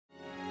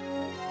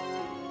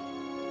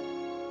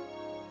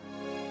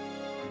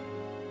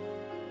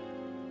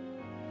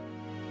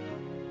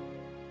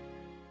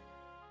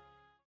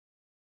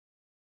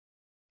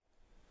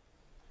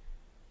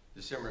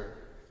December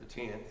the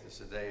 10th is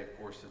the day, of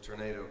course, the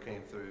tornado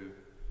came through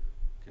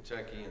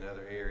Kentucky and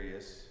other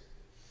areas.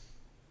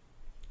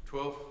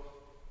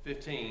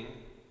 12:15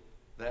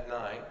 that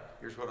night,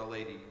 here's what a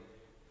lady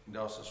in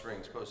Dawson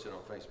Springs posted on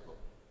Facebook.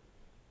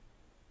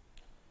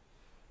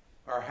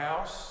 Our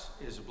house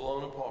is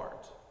blown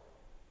apart.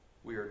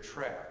 We are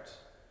trapped.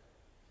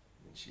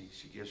 And she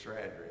gives her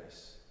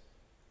address.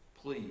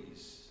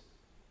 Please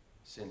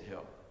send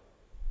help.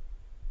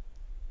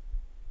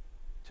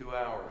 2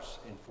 hours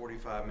and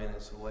 45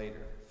 minutes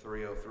later,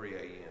 3:03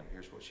 a.m.,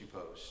 here's what she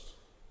posts.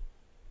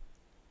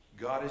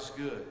 God is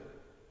good.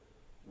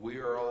 We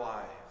are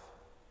alive.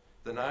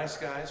 The nice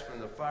guys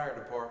from the fire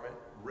department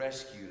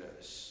rescued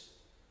us.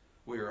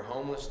 We are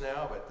homeless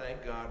now, but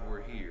thank God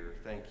we're here.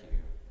 Thank you,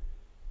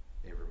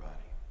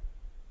 everybody.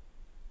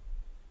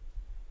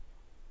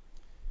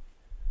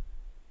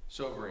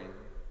 Sobering.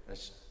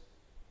 That's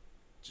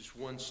just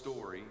one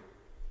story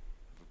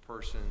of a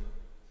person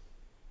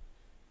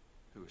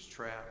who was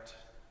trapped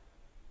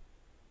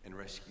and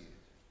rescued.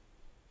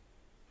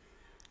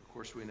 Of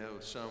course, we know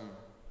some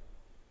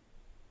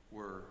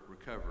were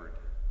recovered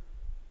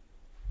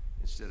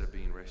instead of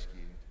being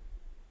rescued.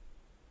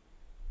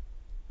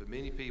 But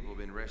many people have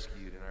been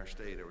rescued in our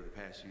state over the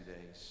past few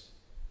days.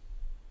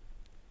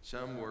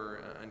 Some were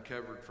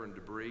uncovered from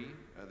debris.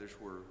 Others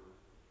were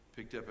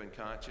picked up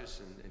unconscious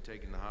and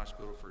taken to the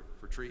hospital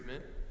for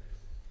treatment.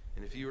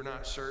 And if you were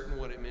not certain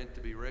what it meant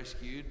to be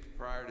rescued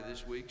prior to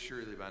this week,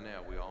 surely by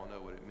now we all know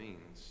what it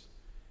means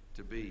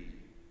to be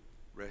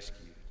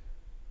rescued.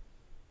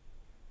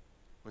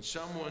 When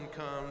someone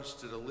comes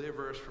to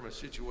deliver us from a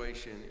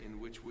situation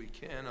in which we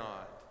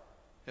cannot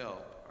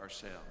help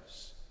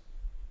ourselves,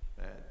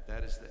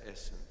 that is the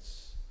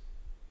essence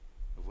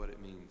of what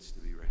it means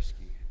to be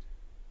rescued.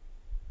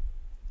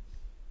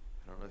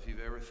 I don't know if you've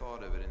ever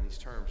thought of it in these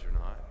terms or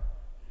not,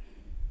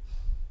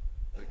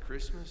 but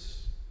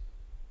Christmas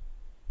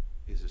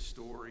is a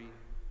story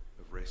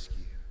of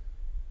rescue.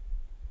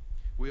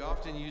 We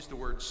often use the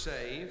word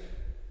save,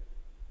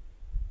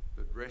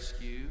 but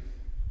rescue,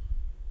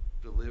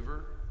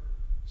 deliver,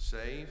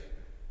 save,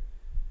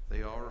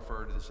 they all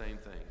refer to the same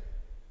thing.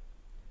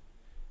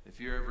 If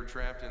you're ever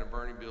trapped in a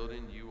burning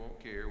building, you won't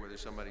care whether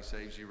somebody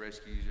saves you,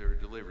 rescues you, or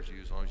delivers you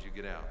as long as you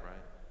get out,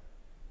 right?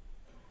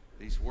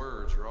 These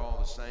words are all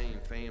the same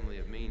family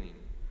of meaning.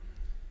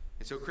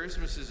 And so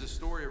Christmas is a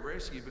story of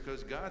rescue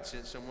because God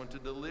sent someone to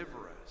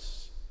deliver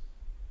us.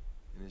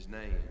 And his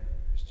name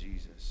is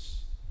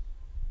Jesus.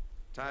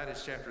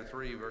 Titus chapter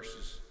 3,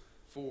 verses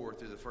 4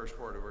 through the first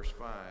part of verse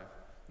 5.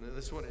 Now,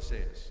 this is what it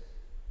says.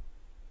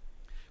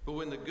 But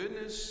when the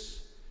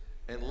goodness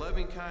and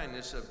loving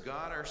kindness of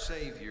God our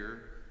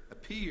Savior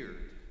appeared.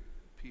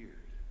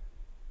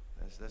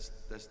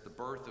 That's the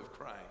birth of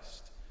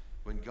Christ.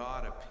 When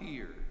God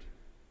appeared,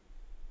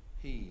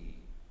 he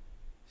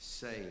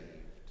saved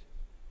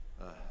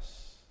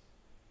us.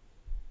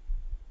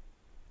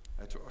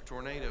 A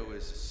tornado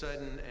is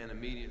sudden and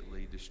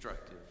immediately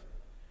destructive.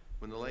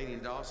 When the lady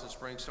in Dawson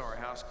Springs saw her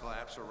house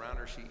collapse around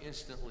her, she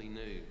instantly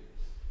knew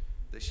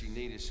that she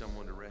needed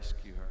someone to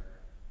rescue her.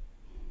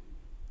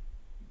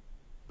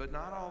 But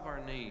not all of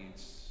our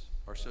needs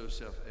are so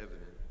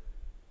self-evident.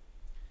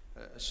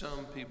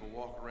 Some people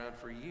walk around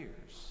for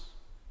years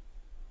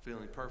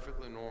feeling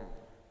perfectly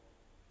normal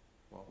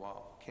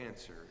while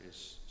cancer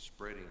is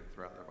spreading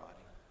throughout their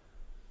body.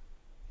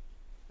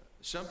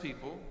 Some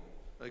people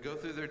go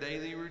through their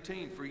daily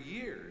routine for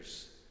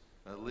years,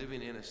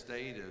 living in a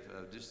state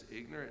of just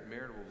ignorant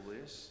marital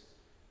bliss,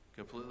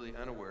 completely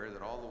unaware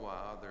that all the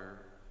while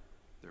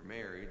their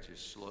marriage is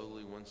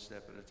slowly, one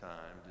step at a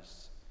time,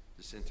 just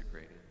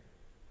disintegrating.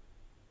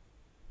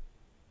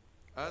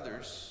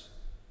 Others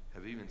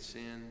have even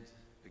sinned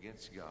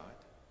against God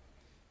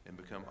and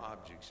become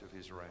objects of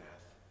his wrath.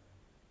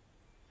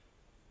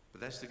 But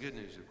that's the good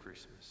news of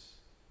Christmas.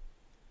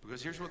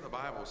 Because here's what the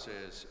Bible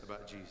says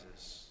about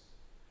Jesus.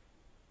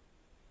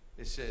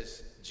 It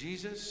says,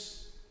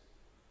 Jesus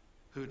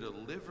who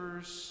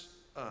delivers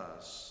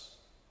us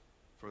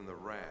from the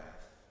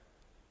wrath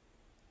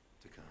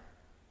to come.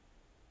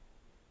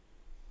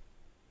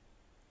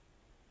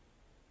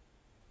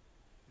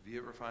 Have you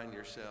ever find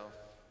yourself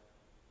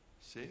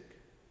sick,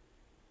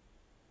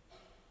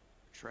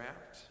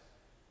 trapped,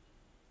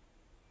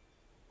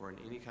 or in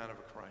any kind of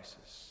a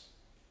crisis?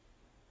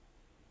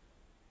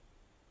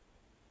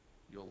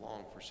 You'll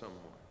long for someone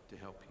to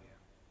help you,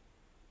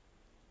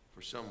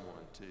 for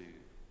someone to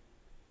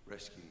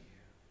rescue you.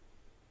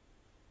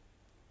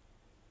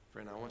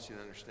 Friend, I want you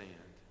to understand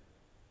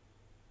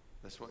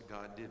that's what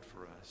God did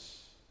for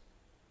us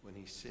when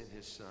he sent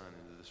his Son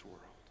into this world.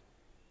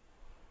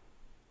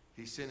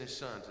 He sent his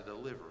Son to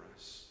deliver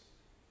us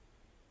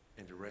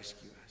and to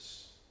rescue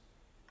us.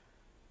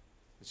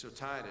 And so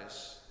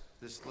Titus,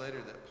 this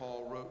letter that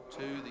Paul wrote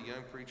to the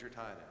young preacher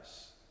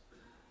Titus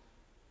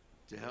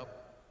to help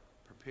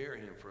prepare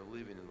him for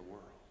living in the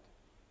world,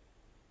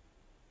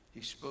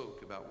 he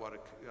spoke about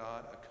what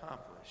God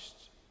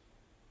accomplished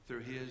through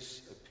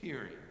his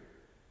appearing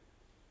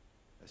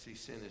as he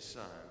sent his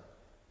Son,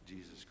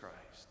 Jesus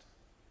Christ.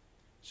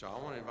 So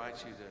I want to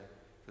invite you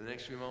for the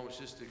next few moments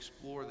just to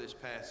explore this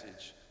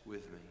passage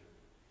with me.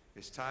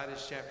 It's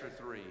Titus chapter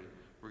 3.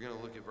 We're going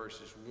to look at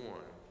verses 1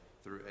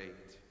 through 8.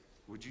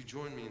 Would you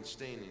join me in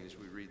standing as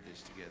we read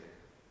this together?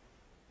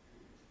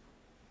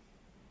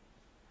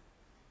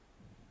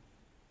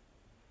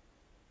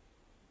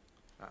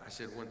 I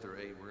said 1 through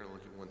 8. We're going to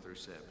look at 1 through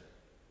 7.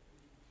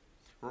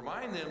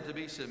 Remind them to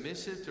be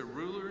submissive to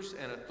rulers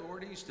and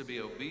authorities, to be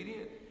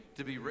obedient,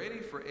 to be ready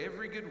for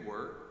every good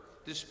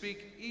work, to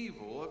speak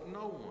evil of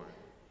no one,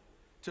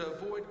 to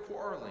avoid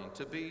quarreling,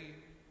 to be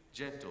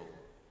gentle,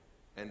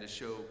 and to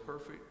show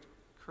perfect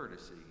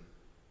courtesy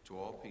to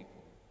all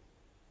people.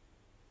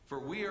 For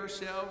we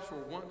ourselves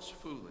were once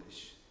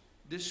foolish,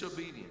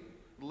 disobedient,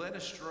 led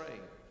astray,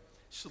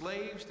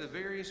 slaves to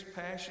various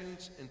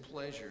passions and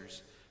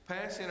pleasures,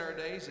 passing our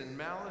days in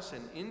malice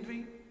and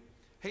envy,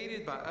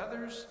 hated by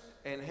others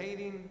and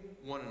hating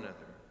one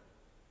another.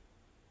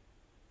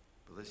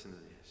 But listen to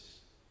this.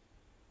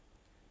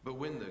 But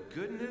when the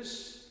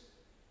goodness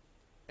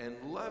and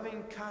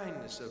loving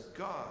kindness of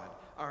God,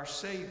 our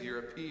Savior,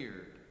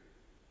 appeared,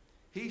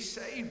 He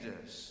saved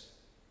us,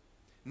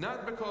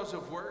 not because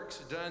of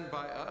works done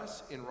by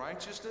us in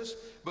righteousness,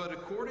 but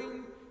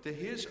according to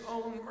His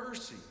own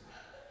mercy,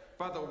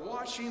 by the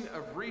washing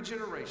of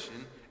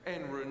regeneration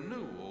and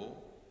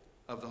renewal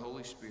of the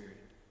Holy Spirit,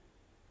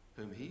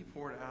 whom He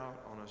poured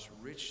out on us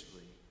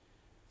richly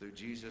through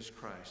Jesus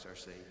Christ our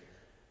Savior,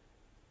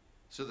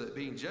 so that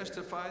being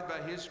justified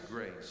by His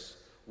grace,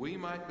 we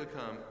might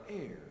become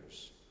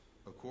heirs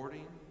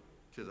according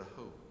to the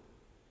hope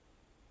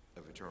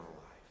of eternal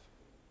life.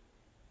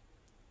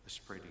 Let's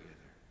pray together.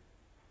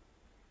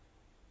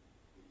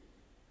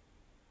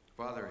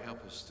 Father,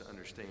 help us to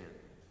understand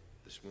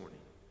this morning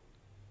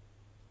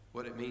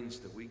what it means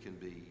that we can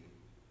be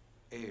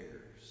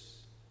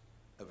heirs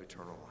of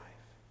eternal life.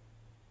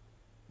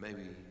 May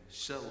we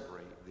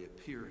celebrate the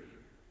appearing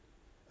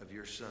of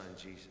your Son,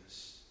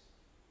 Jesus.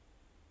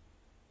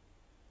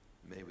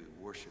 May we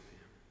worship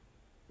Him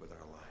with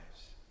our lives.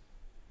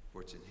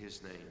 For it's in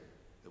His name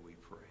that we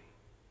pray.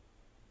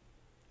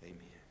 Amen.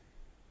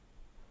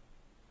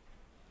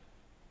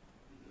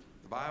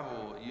 The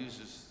Bible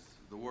uses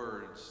the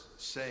words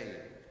saved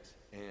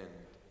and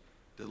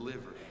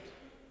delivered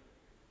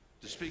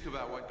to speak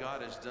about what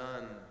God has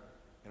done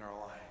in our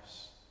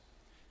lives,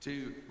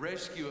 to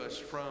rescue us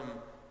from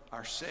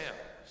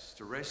ourselves,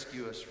 to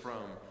rescue us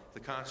from the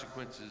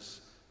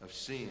consequences of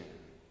sin,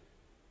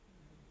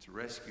 to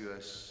rescue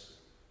us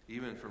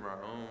even from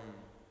our own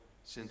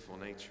sinful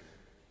nature.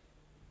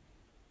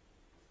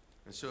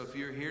 And so if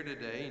you're here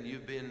today and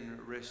you've been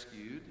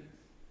rescued,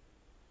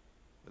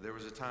 but there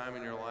was a time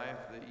in your life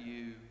that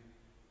you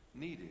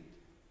needed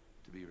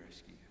to be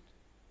rescued,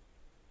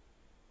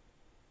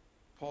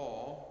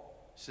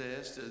 Paul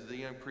says to the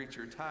young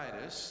preacher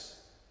Titus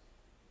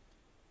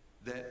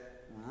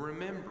that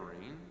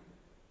remembering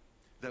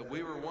that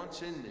we were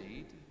once in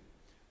need,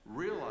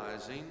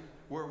 realizing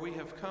where we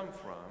have come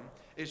from,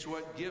 is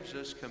what gives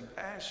us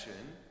compassion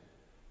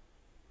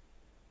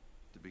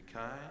to be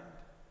kind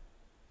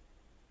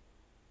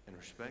and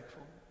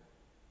respectful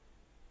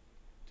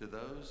to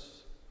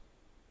those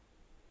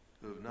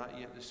who have not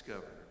yet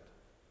discovered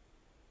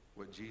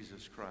what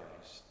Jesus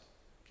Christ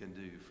can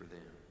do for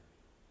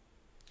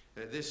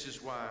them. This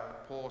is why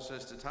Paul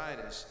says to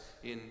Titus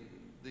in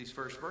these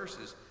first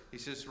verses, he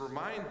says,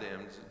 remind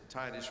them.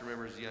 Titus,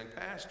 remember, is a young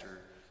pastor,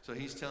 so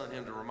he's telling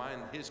him to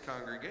remind his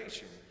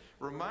congregation.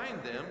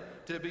 Remind them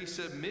to be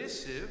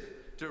submissive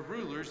to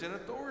rulers and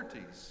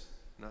authorities.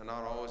 Not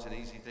always an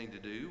easy thing to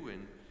do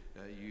when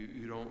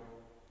you don't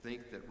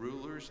think that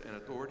rulers and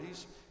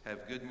authorities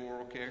have good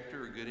moral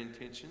character or good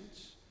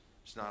intentions.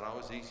 It's not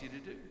always easy to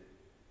do.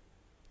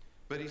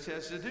 But he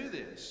says to do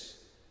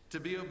this, to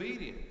be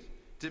obedient,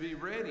 to be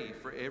ready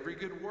for every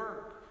good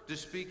work, to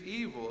speak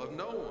evil of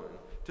no one,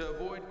 to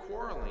avoid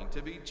quarreling,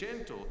 to be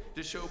gentle,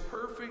 to show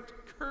perfect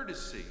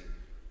courtesy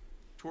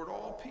toward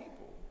all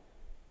people.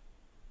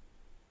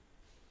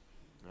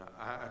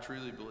 I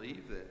truly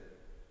believe that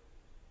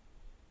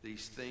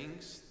these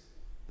things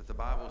that the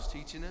Bible is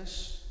teaching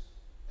us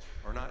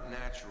are not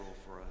natural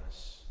for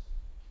us.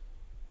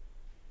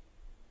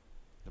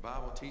 The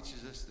Bible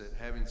teaches us that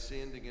having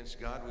sinned against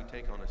God, we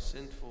take on a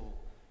sinful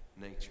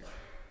nature.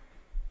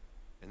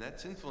 And that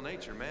sinful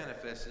nature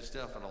manifests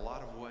itself in a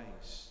lot of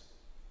ways.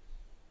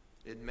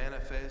 It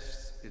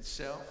manifests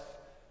itself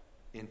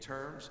in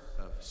terms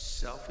of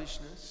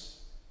selfishness.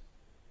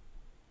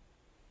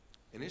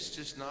 And it's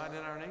just not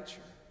in our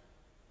nature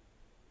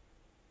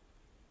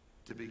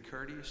to be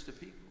courteous to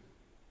people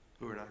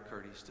who are not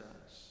courteous to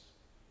us.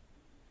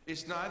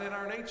 It's not in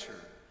our nature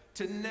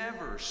to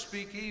never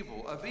speak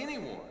evil of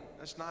anyone.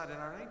 That's not in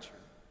our nature.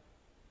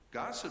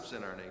 Gossip's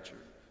in our nature.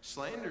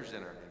 Slander's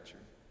in our nature.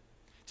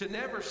 To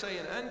never say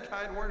an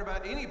unkind word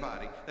about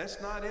anybody,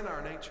 that's not in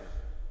our nature.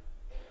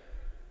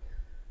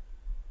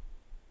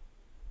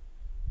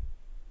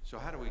 So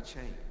how do we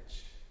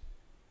change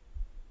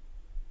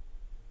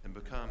and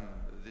become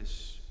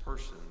this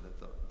person that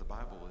the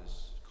Bible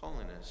is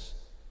calling us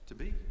to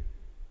be?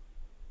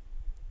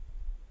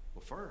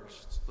 Well,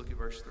 first, look at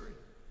verse 3.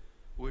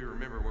 we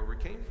remember where we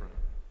came from.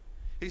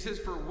 He says,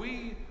 for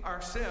we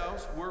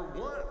ourselves were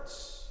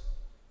once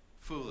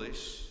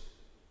foolish,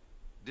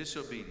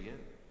 disobedient,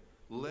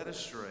 led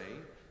astray,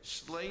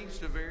 slaves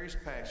to various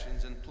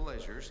passions and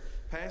pleasures,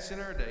 passing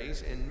our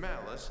days in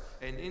malice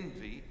and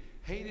envy,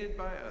 hated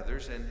by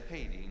others and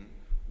hating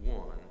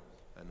one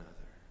another.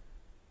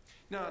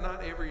 Now,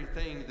 not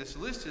everything that's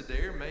listed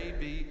there may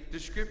be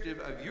descriptive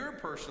of your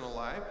personal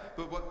life,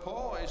 but what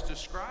Paul is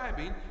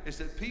describing is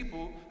that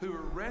people who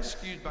were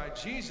rescued by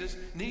Jesus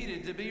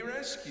needed to be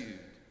rescued.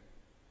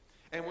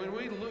 And when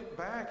we look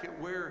back at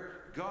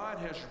where God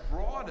has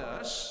brought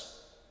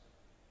us,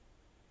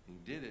 He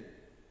did it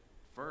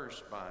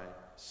first by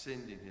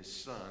sending His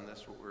Son.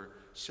 That's what we're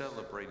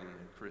celebrating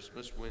at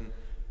Christmas, when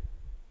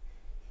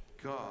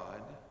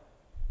God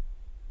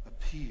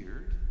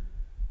appeared.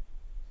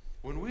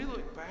 When we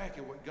look back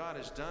at what God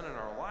has done in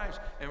our lives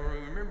and we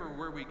remember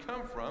where we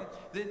come from,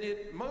 then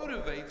it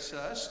motivates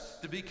us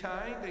to be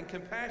kind and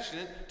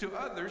compassionate to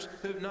others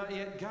who have not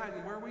yet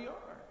gotten where we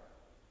are.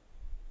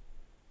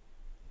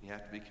 You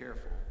have to be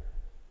careful,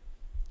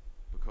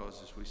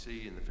 because as we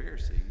see in the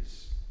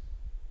Pharisees,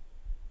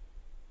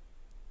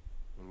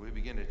 when we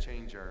begin to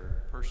change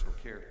our personal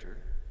character,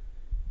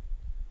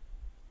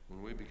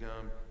 when we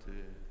become to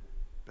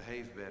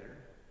behave better,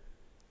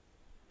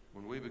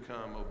 when we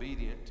become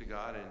obedient to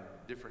God in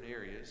different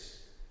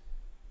areas,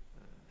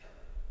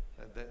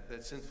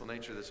 that sinful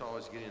nature that's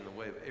always getting in the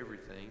way of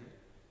everything,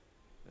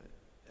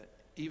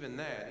 even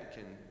that,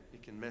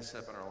 it can mess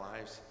up in our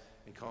lives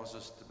and cause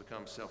us to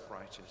become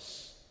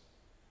self-righteous,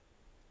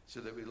 so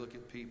that we look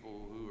at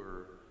people who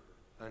are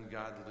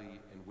ungodly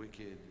and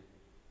wicked,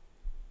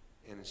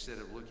 and instead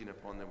of looking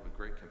upon them with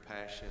great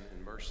compassion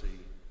and mercy,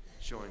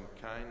 showing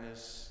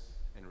kindness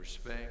and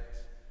respect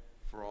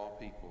for all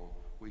people,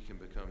 we can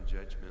become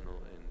judgmental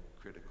and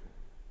critical.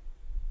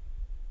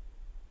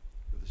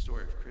 But the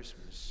story of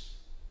Christmas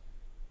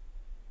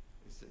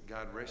is that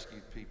God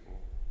rescued people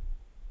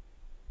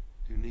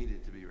who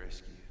needed to be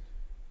rescued.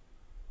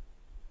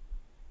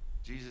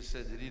 Jesus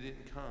said that He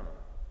didn't come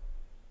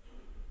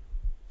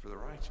for the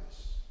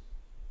righteous,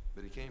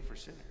 but He came for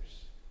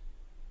sinners.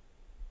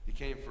 He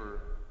came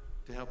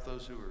to help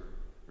those who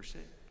are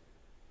sick.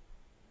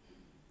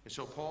 And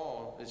so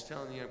Paul is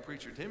telling the young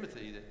preacher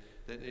Timothy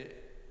that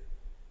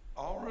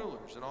all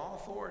rulers and all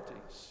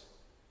authorities,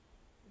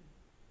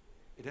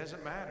 it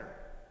doesn't matter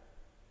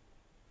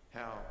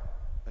how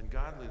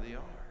ungodly they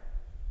are.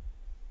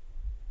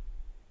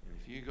 And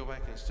if you go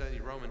back and study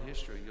Roman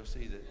history, you'll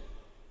see that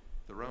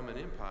the Roman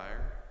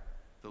Empire,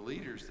 the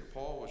leaders that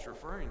Paul was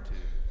referring to,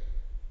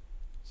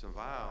 some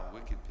vile,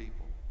 wicked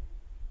people.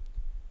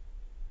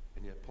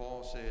 And yet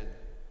Paul said,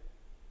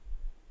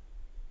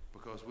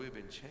 because we've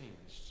been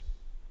changed,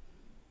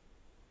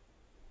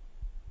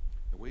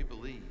 and we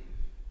believe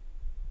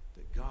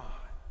that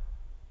God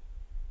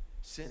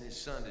sent His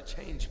Son to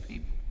change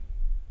people.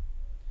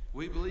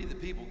 We believe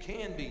that people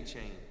can be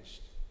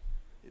changed.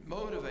 It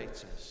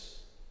motivates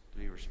us to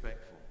be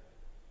respectful,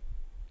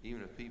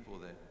 even of people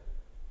that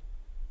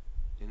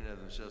in and of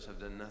themselves have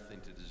done nothing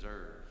to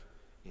deserve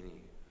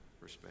any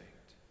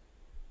respect.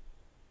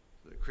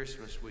 So at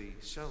Christmas we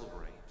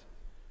celebrate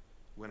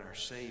when our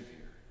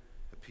Savior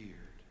appeared.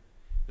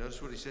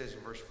 Notice what he says in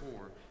verse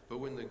 4. But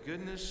when the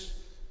goodness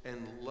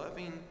and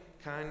loving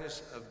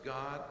kindness of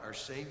God, our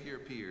Savior,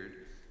 appeared,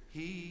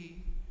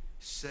 He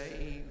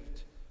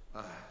saved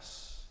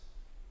us.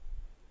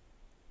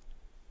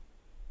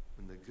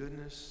 When the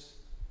goodness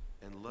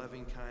and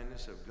loving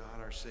kindness of God,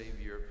 our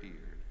Savior,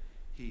 appeared,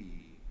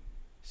 He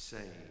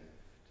saved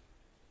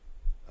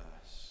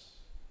us.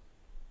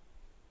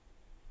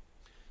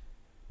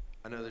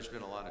 I know there's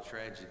been a lot of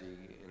tragedy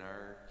in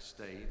our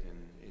state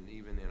and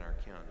even in our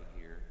county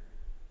here.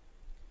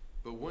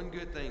 But one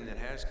good thing that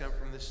has come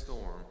from this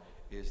storm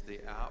is the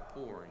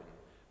outpouring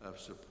of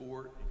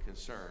support and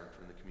concern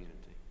from the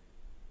community.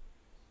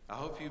 I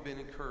hope you've been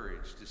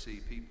encouraged to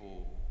see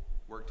people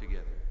work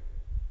together,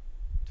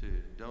 to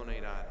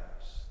donate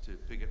items, to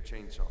pick up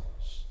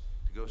chainsaws,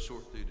 to go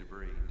sort through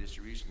debris in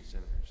distribution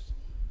centers.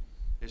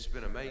 It's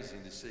been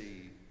amazing to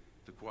see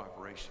the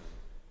cooperation.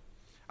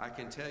 I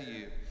can tell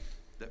you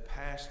that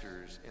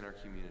pastors in our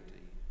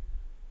community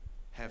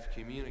have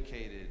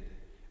communicated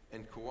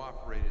and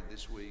cooperated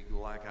this week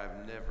like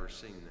I've never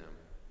seen them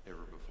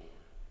ever before.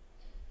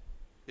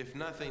 If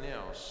nothing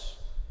else,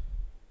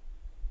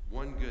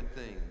 one good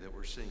thing that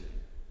we're seeing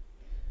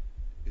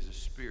is a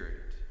spirit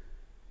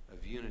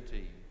of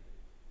unity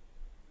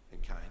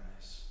and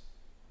kindness.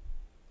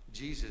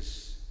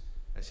 Jesus,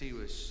 as he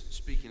was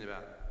speaking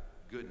about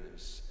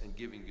goodness and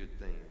giving good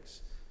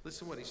things,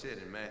 listen to what he said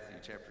in Matthew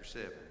chapter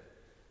 7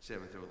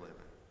 through 11.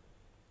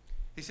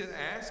 He said,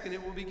 ask and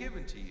it will be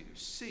given to you.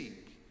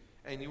 Seek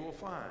and you will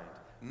find.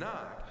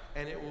 Knock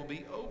and it will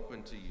be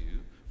open to you.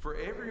 For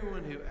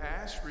everyone who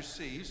asks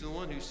receives, and the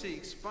one who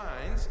seeks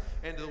finds,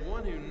 and to the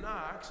one who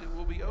knocks it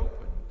will be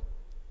opened.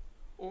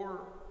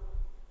 Or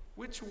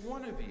which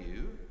one of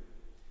you,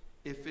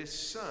 if his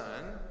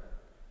son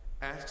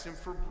asks him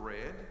for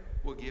bread,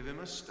 will give him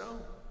a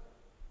stone?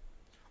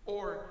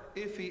 Or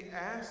if he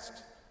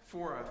asks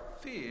For a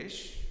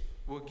fish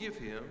will give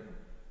him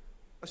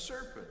a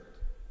serpent.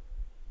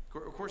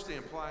 Of course, the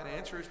implied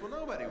answer is, well,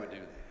 nobody would do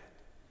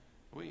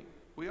that.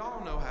 We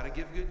all know how to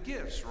give good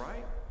gifts,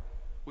 right?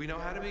 We know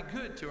how to be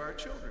good to our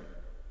children.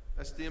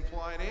 That's the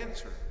implied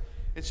answer.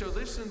 And so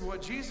listen to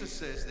what Jesus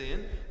says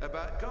then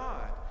about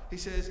God. He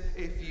says,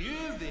 if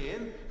you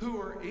then, who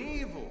are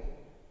evil,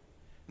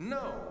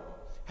 know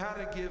how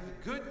to give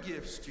good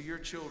gifts to your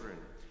children,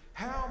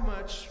 how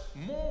much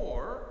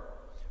more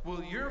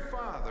will your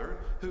Father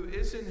who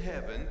is in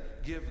heaven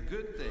give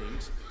good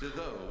things to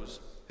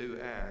those who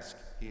ask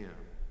him?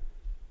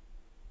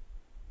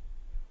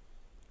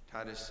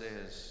 Titus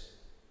says,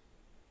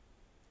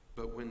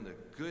 but when the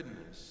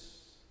goodness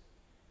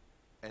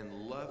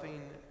and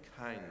loving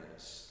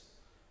kindness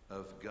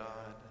of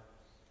God,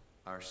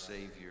 our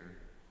Savior,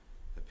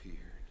 appeared.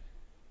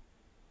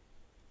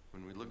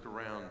 When we look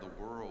around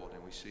the world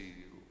and we see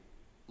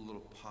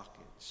little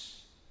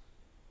pockets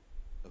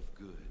of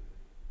good,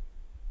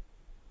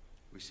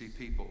 we see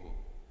people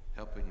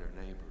helping their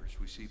neighbors.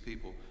 We see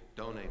people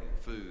donating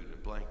food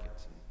and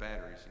blankets and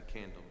batteries and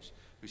candles.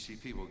 We see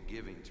people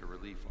giving to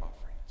relief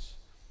offerings.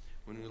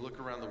 When we look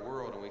around the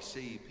world and we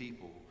see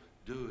people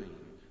doing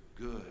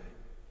good,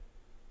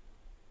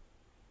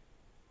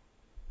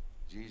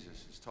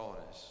 Jesus has taught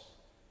us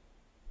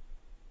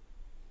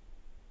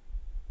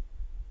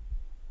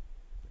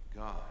that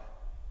God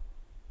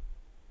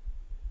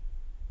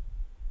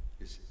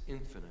is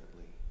infinitely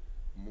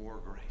more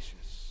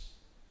gracious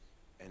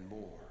and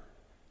more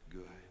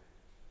good.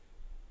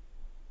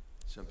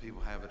 Some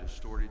people have a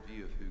distorted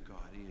view of who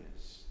God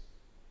is,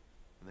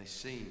 and they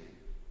see him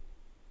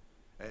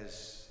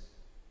as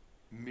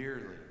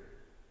merely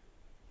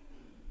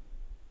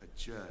a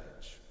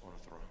judge on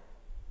a throne.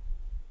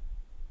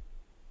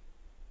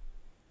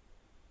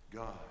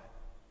 God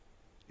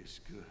is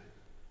good,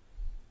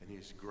 and he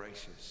is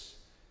gracious,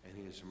 and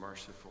he is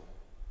merciful.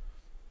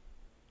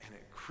 And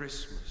at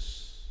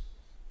Christmas,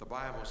 the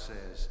Bible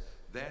says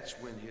that's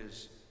when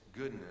his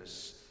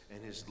goodness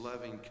and his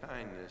loving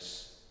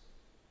kindness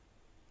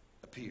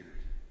appeared,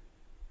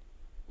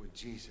 when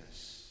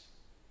Jesus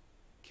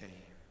came.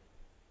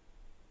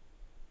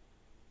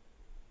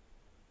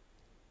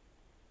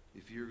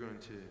 If you're going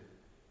to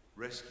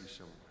rescue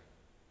someone,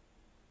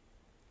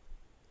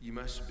 you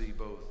must be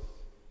both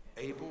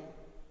able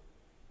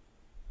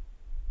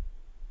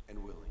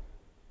and willing.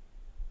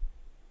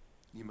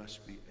 You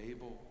must be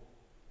able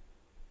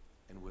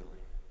and willing.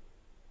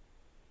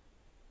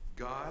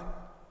 God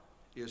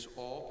is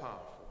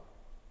all-powerful,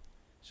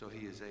 so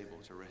he is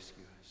able to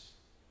rescue us.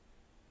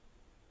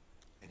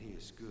 And he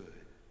is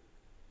good,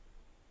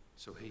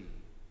 so he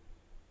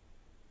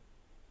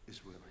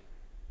is willing.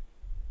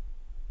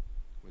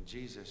 When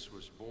Jesus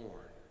was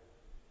born,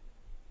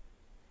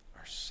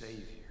 our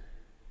Savior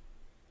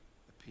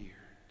appeared.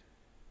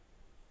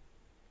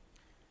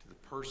 To the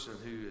person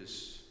who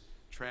is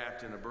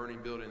trapped in a burning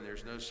building,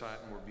 there's no sight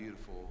more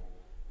beautiful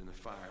than the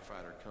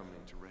firefighter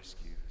coming to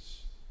rescue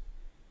us.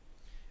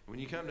 When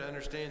you come to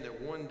understand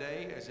that one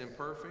day, as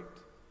imperfect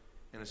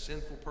and a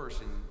sinful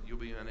person, you'll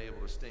be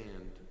unable to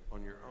stand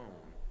on your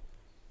own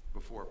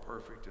before a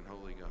perfect and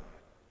holy God,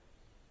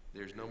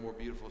 there's no more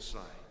beautiful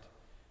sight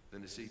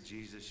than to see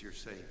Jesus, your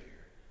Savior,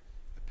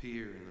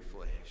 appear in the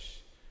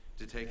flesh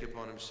to take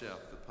upon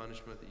himself the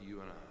punishment that you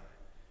and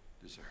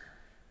I deserve.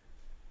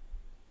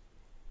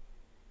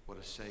 What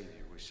a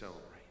Savior we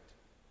celebrate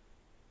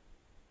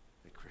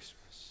at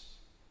Christmas.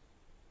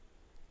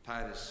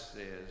 Titus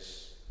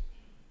says,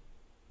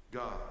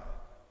 God,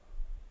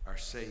 our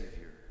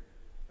Savior,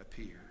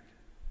 appeared.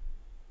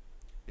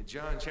 In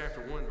John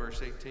chapter 1,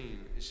 verse 18,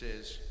 it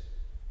says,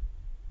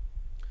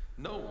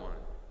 no one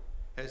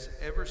has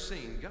ever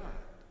seen God.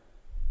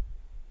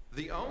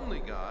 The only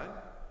God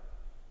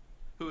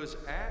who is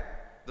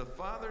at the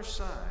Father's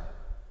side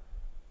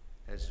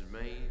has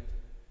made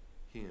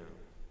him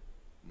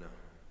known.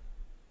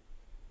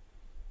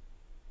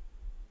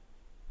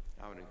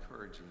 I would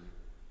encourage you,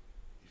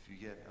 if you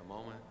get a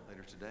moment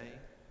later today,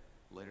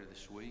 later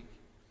this week,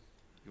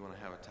 you want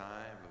to have a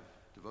time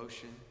of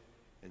devotion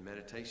and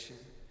meditation,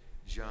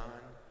 John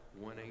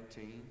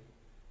 1:18,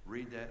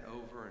 read that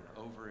over and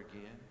over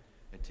again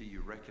until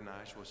you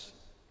recognize what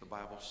the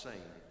Bible's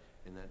saying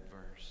in that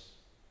verse.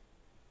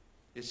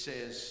 It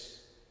says,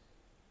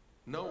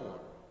 no one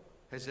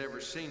has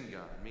ever seen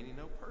God, meaning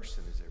no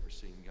person has ever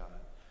seen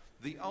God.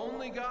 The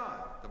only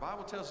God, the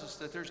Bible tells us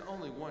that there's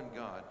only one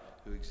God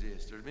who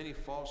exists. There's many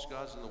false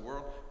gods in the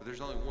world, but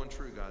there's only one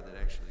true God that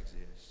actually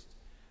exists.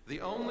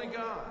 The only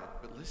God,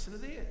 but listen to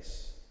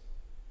this,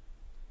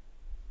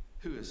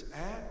 who is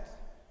at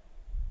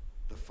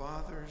the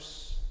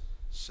Father's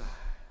side.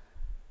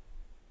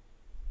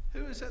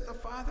 Who is at the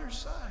Father's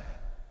side?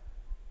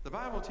 The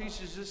Bible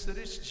teaches us that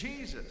it's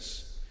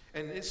Jesus.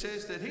 And it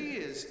says that he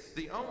is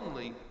the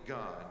only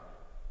God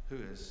who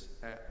is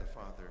at the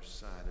Father's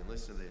side. And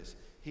listen to this.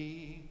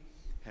 He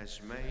has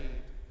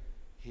made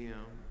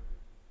him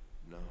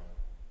known.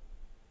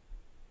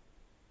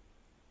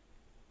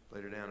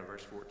 Later down in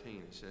verse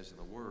 14, it says, in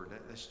the Word,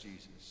 that's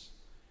Jesus.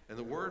 And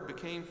the Word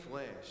became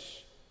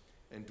flesh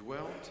and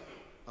dwelt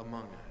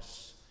among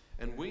us.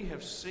 And we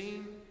have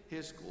seen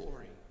his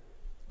glory,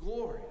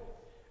 glory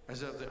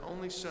as of the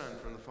only Son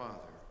from the Father,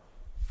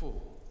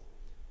 full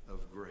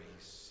of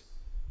grace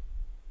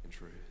and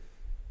truth.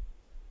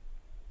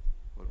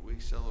 What we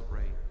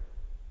celebrate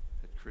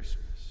at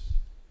Christmas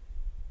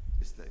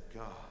is that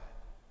God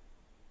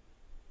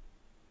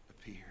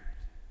appeared.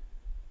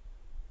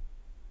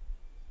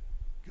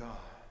 God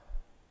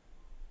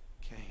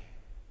came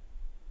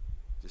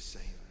to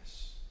save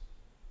us.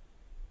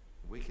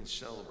 We can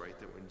celebrate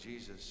that when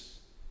Jesus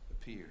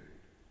appeared,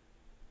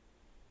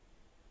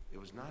 it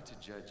was not to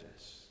judge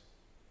us,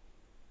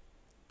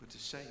 but to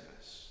save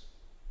us.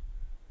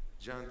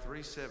 John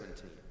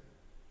 3:17,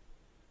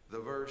 the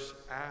verse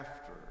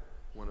after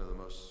one of the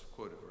most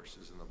quoted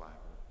verses in the Bible.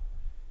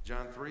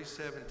 John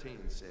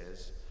 3:17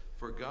 says,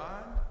 "For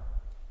God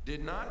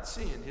did not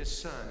send his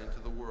Son into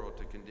the world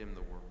to condemn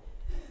the world,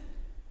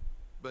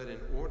 but in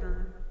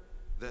order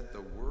that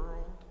the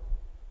world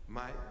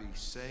might be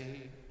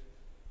saved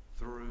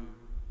through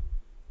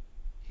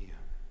him."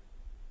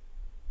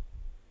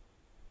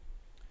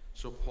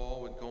 So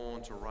Paul would go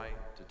on to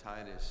write to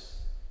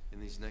Titus in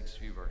these next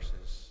few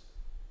verses.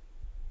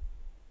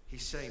 He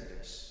saved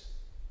us,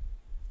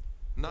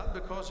 not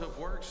because of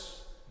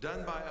works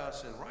done by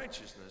us in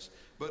righteousness,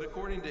 but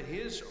according to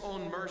his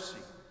own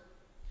mercy,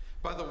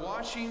 by the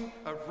washing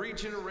of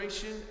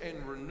regeneration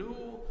and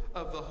renewal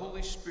of the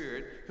Holy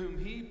Spirit,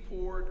 whom he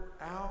poured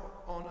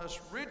out on us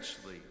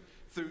richly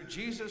through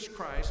Jesus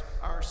Christ,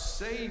 our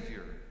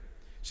Savior,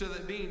 so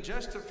that being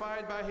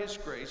justified by his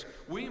grace,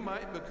 we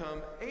might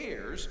become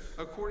heirs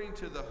according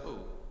to the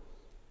hope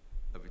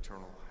of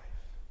eternal life.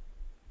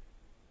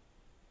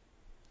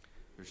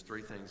 There's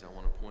three things I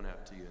want to point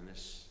out to you in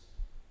this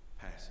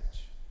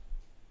passage.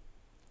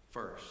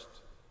 First,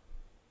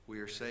 we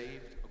are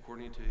saved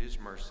according to his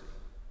mercy,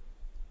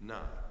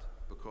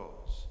 not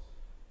because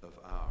of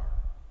our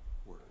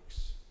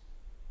works.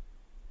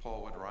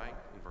 Paul would write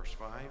in verse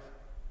 5,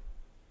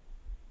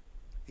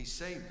 he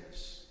saved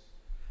us,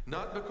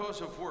 not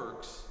because of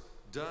works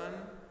done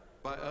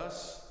by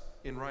us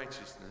in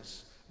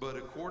righteousness, but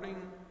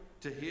according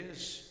to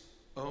his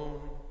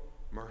own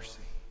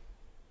mercy.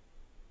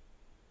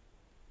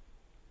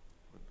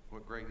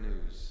 What great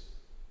news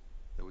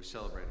that we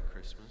celebrate at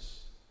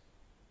Christmas,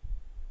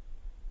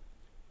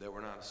 that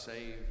we're not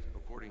saved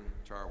according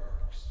to our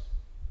works.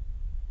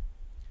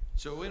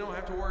 So we don't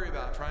have to worry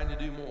about trying to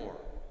do more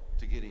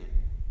to get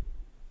in.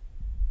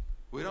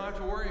 We don't have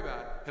to worry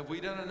about, have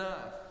we done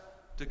enough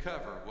to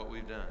cover what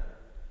we've done?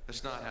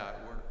 That's not how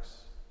it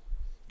works.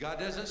 God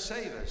doesn't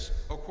save us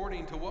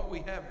according to what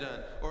we have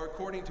done or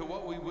according to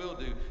what we will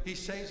do. He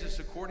saves us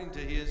according to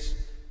his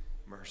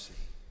mercy.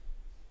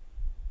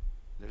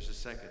 There's a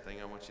second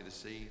thing I want you to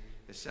see.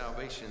 The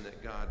salvation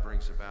that God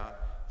brings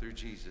about through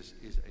Jesus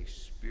is a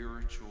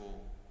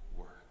spiritual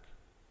work.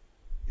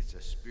 It's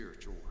a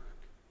spiritual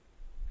work.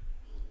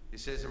 He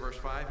says in verse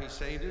 5, he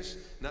saved us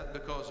not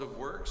because of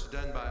works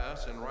done by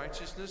us in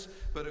righteousness,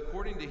 but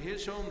according to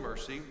his own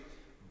mercy,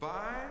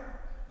 by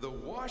the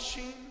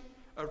washing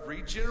of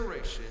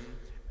regeneration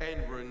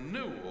and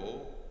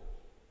renewal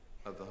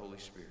of the Holy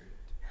Spirit.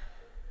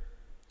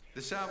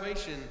 The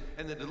salvation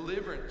and the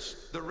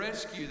deliverance, the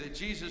rescue that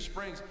Jesus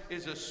brings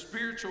is a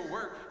spiritual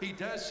work. He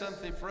does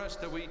something for us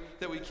that we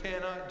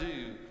cannot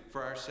do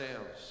for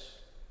ourselves.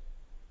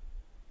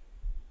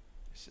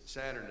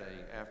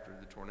 Saturday, after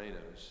the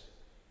tornadoes,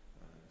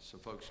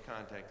 some folks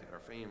contacted our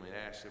family and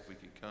asked if we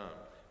could come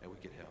and we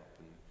could help.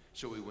 And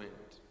so we went.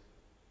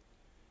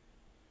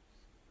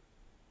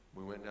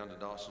 We went down to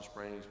Dawson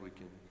Springs. We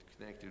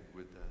connected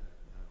with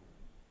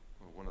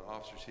one of the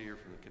officers here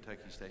from the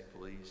Kentucky State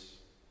Police.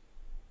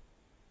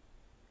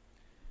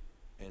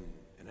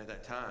 And at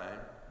that time,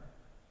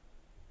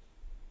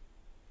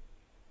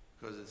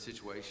 because of the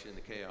situation,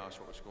 the chaos,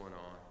 what was going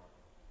on,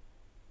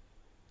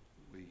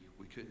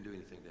 we couldn't do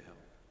anything to help.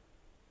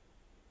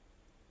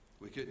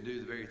 We couldn't do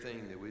the very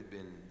thing that we'd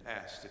been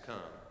asked to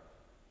come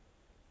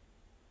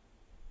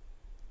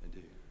and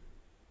do.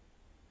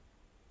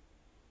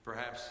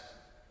 Perhaps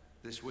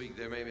this week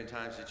there may have been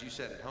times that you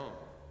sat at home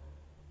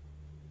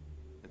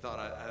and thought,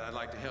 I'd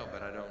like to help,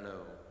 but I don't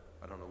know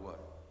what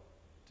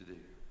to do.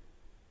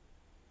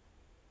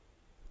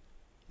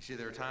 You see,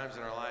 there are times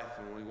in our life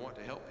when we want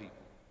to help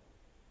people,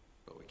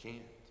 but we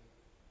can't.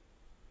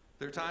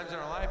 There are times in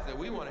our life that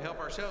we want to help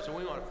ourselves and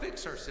we want to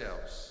fix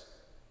ourselves,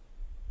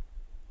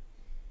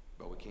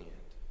 but we can't.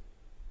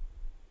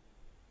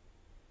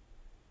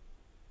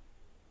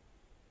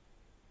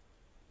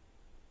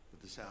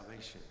 But the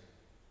salvation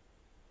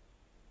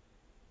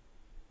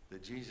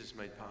that Jesus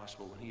made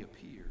possible when he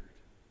appeared,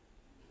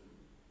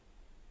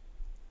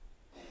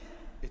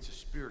 it's a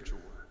spiritual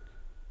work.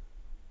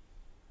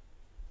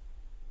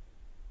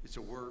 It's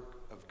a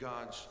work of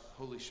God's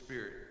Holy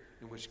Spirit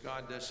in which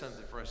God does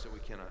something for us that we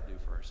cannot do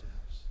for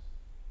ourselves.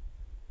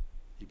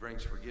 He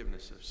brings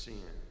forgiveness of sin.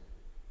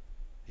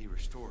 He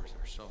restores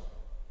our soul.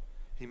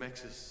 He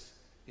makes us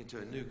into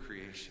a new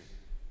creation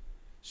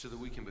so that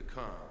we can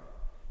become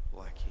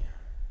like him.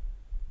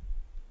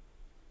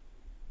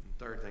 And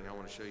Third thing I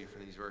want to show you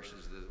from these verses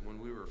is that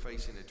when we were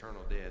facing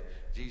eternal death,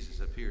 Jesus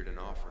appeared and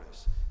offered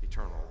us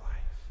eternal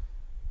life.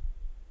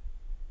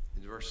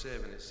 In verse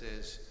 7 it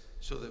says,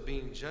 so that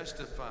being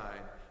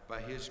justified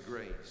by his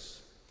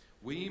grace,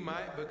 we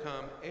might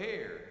become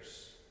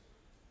heirs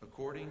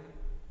according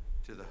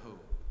to the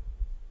hope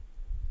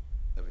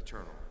of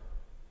eternal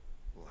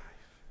life.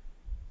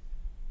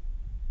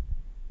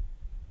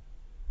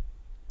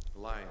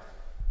 Life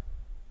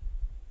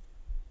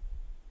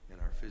in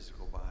our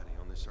physical body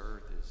on this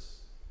earth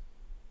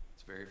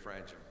it's very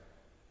fragile.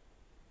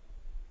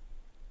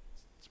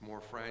 It's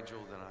more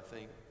fragile than I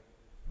think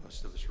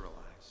most of us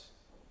realize.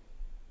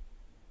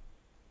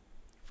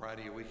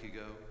 Friday a week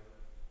ago,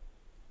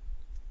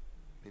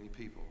 many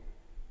people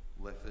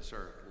left this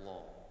earth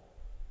long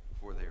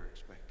before they were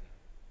expecting.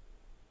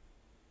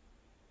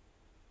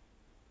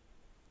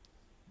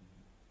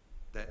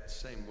 That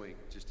same week,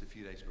 just a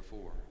few days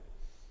before,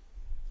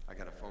 I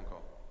got a phone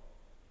call.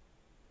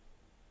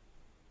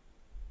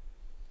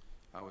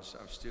 I was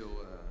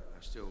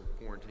still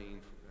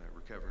quarantined,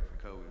 recovering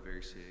from COVID,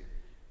 very sick.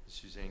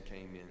 Suzanne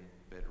came in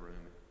bedroom,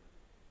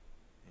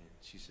 and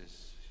she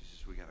says,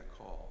 we got a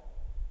call.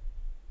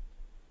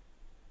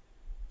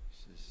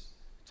 She says,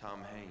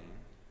 Tom Hain.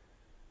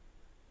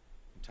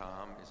 And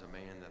Tom is a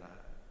man that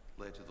I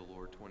led to the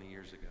Lord 20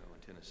 years ago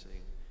in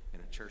Tennessee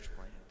in a church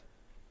plant.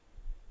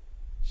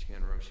 She came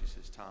to the room, she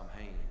says, Tom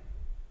Hain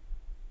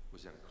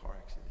was in a car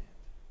accident,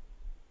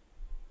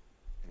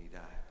 and he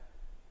died.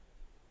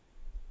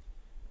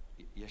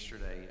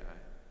 Yesterday,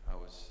 I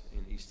was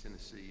in East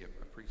Tennessee.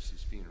 I preached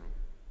his funeral.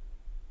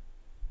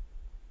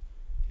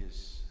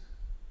 His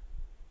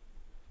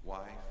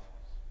wife,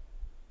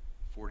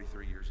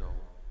 43 years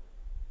old,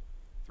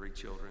 3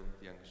 children.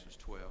 The youngest was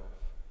 12,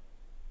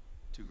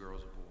 2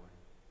 girls, a boy.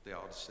 They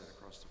all just sat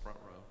across the front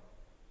row.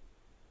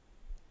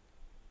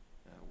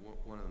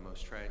 One of the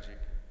most tragic,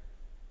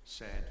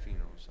 sad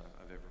funerals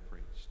I've ever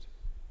preached.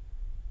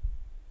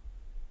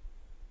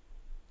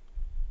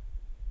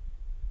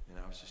 And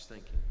I was just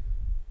thinking,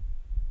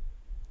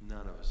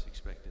 none of us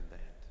expected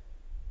that.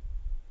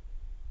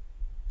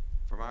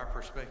 From our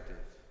perspective,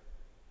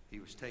 he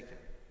was taken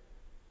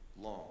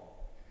long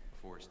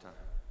before his time.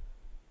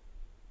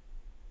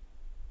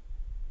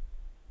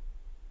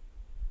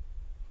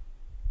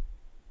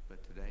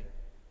 But today,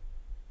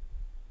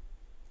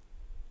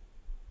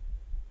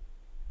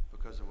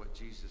 because of what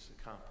Jesus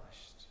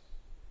accomplished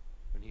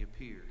when he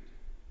appeared,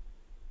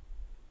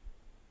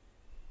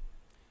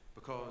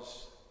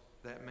 because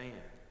that man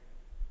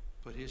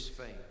put his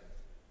faith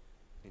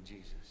in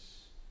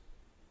Jesus,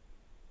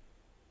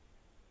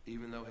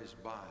 even though his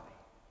body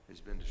has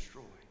been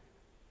destroyed,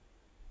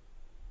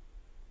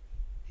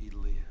 he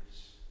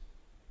lives.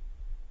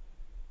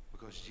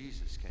 Because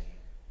Jesus came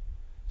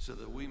so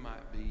that we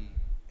might be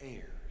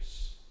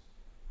heirs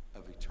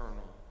of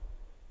eternal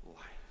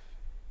life.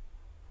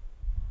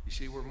 You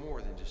see, we're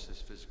more than just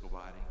this physical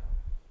body.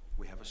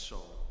 We have a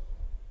soul.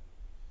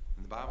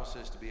 And the Bible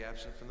says to be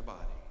absent from the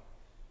body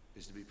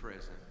is to be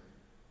present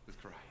with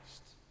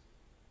Christ.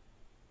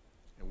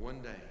 And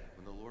one day,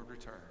 when the Lord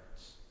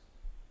returns,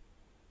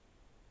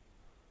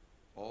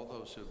 all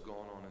those who have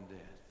gone on in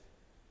death,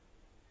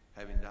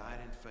 having died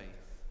in faith,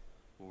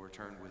 will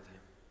return with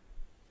him.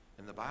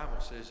 And the Bible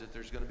says that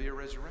there's going to be a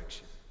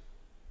resurrection.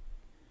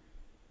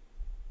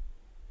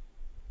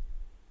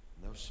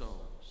 And those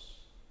souls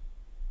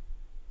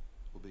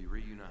will be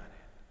reunited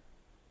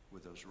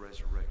with those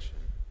resurrection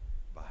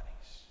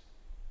bodies.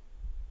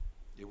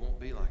 It won't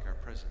be like our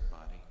present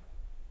body.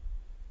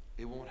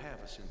 It won't have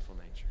a sinful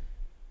nature.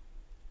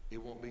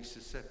 It won't be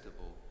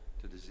susceptible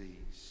to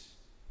disease.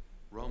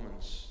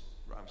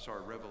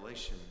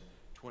 Revelation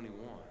 21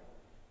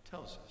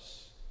 tells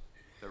us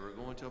that we're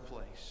going to a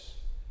place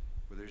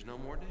where there's no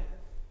more death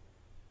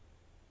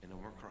and no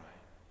more crying,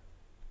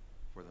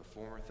 for the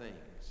former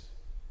things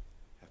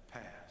have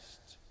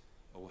passed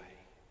away.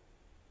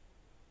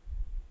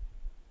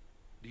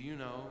 Do you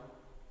know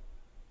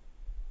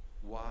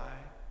why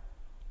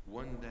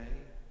one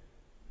day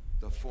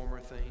the former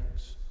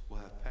things will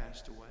have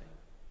passed away?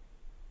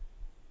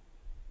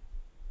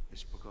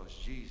 It's because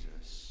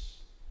Jesus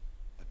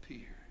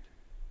appeared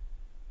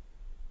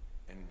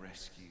and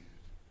rescued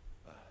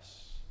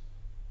us.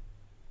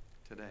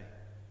 Today,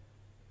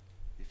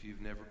 if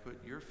you've never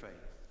put your faith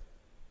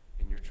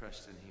and your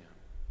trust in him,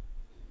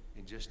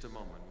 in just a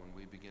moment when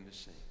we begin to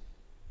sing,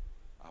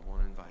 I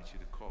want to invite you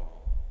to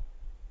call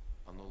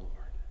on the Lord.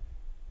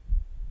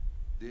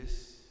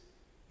 This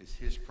is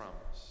his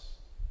promise,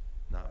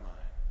 not mine.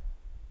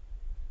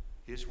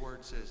 His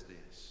word says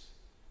this: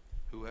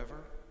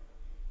 whoever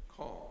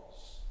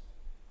calls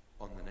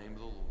on the name of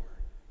the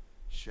Lord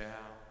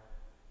shall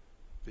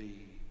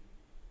be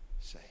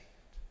saved.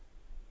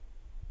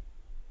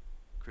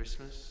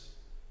 Christmas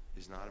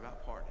is not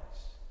about parties.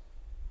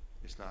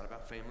 It's not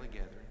about family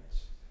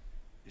gatherings.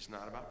 It's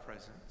not about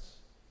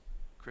presents.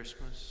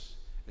 Christmas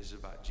is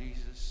about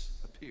Jesus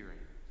appearing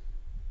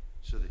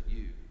so that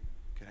you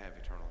can have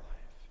eternal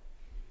life.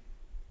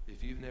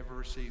 If you've never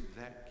received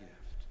that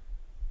gift,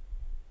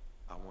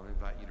 I want to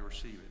invite you to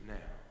receive it now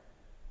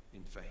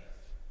in faith.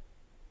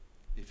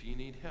 If you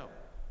need help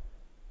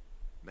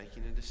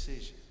making a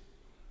decision,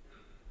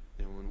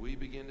 then when we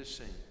begin to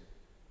sing,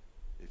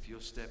 if you'll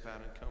step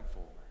out and come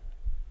forward,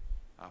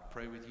 I'll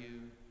pray with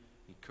you,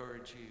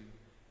 encourage you,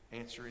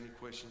 answer any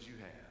questions you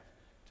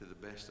have to the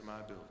best of my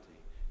ability,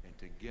 and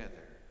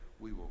together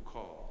we will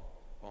call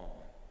on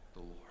the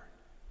Lord.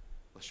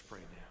 Let's pray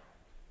now.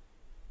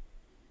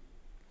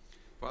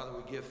 Father,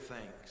 we give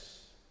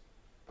thanks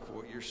for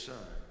what your Son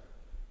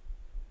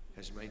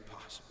has made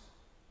possible.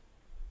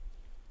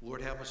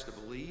 Lord, help us to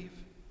believe,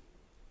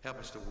 help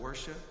us to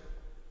worship,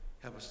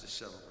 help us to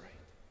celebrate.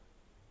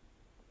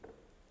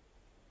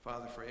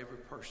 Father, for every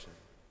person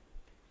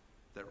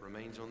that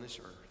remains on this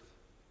earth,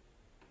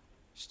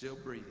 still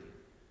breathing,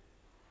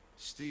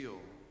 still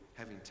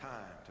having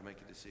time to make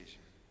a decision,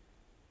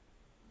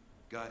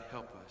 God,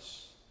 help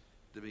us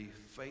to be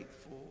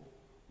faithful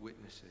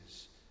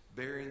witnesses,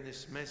 bearing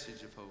this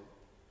message of hope,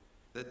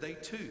 that they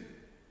too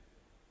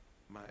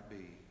might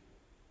be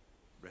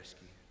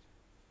rescued.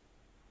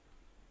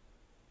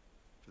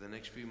 For the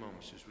next few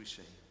moments as we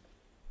sing,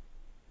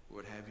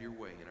 Lord, have your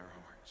way in our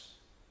hearts.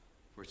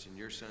 For it's in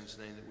your Son's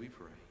name that we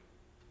pray.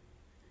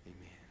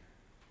 Amen.